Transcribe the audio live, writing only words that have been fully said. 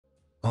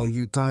Are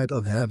you tired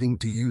of having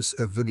to use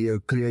a video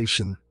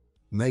creation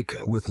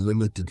maker with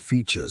limited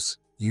features,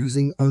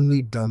 using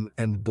only dumb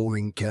and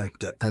boring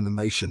character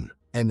animation,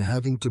 and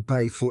having to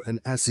pay for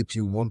an asset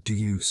you want to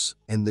use,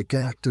 and the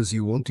characters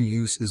you want to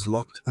use is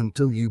locked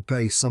until you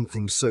pay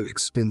something so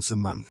expensive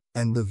a month,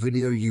 and the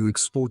video you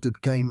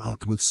exported came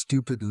out with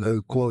stupid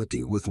low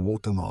quality with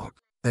watermark,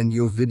 and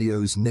your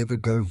videos never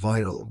go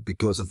viral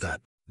because of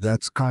that?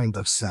 That's kind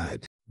of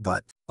sad,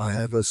 but I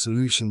have a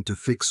solution to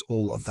fix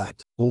all of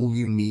that. All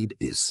you need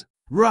is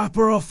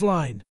Wrapper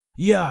Offline.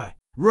 Yeah,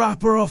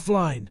 Wrapper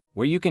Offline.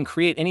 Where you can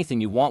create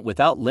anything you want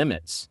without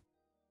limits.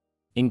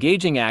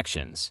 Engaging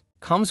actions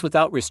comes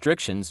without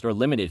restrictions or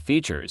limited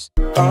features.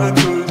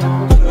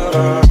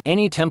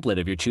 Any template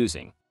of your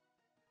choosing.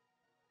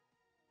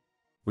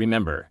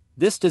 Remember,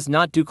 this does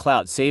not do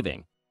cloud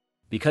saving,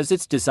 because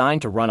it's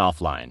designed to run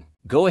offline.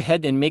 Go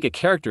ahead and make a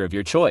character of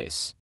your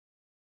choice.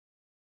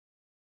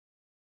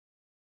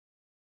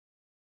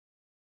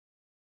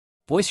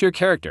 Voice your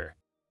character.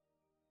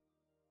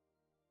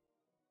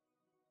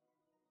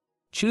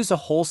 Choose a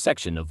whole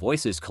section of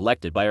voices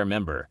collected by our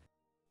member,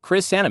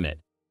 Chris Animate.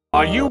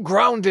 Are you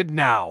grounded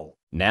now?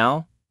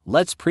 Now,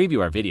 let's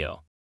preview our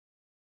video.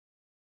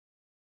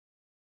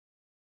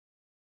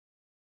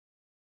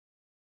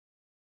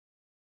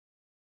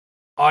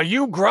 Are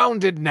you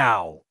grounded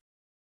now?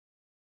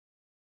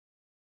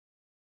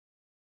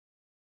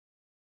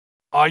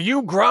 Are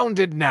you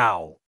grounded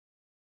now?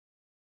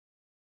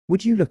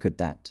 Would you look at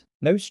that?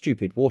 No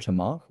stupid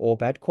watermark or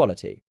bad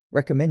quality.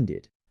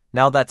 Recommended.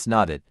 Now that's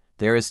not it.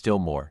 There is still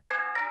more.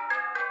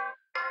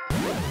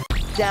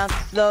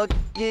 Download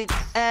it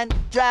and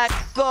drag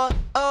for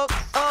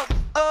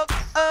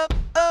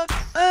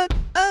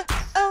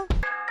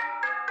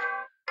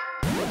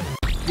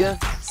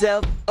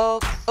yourself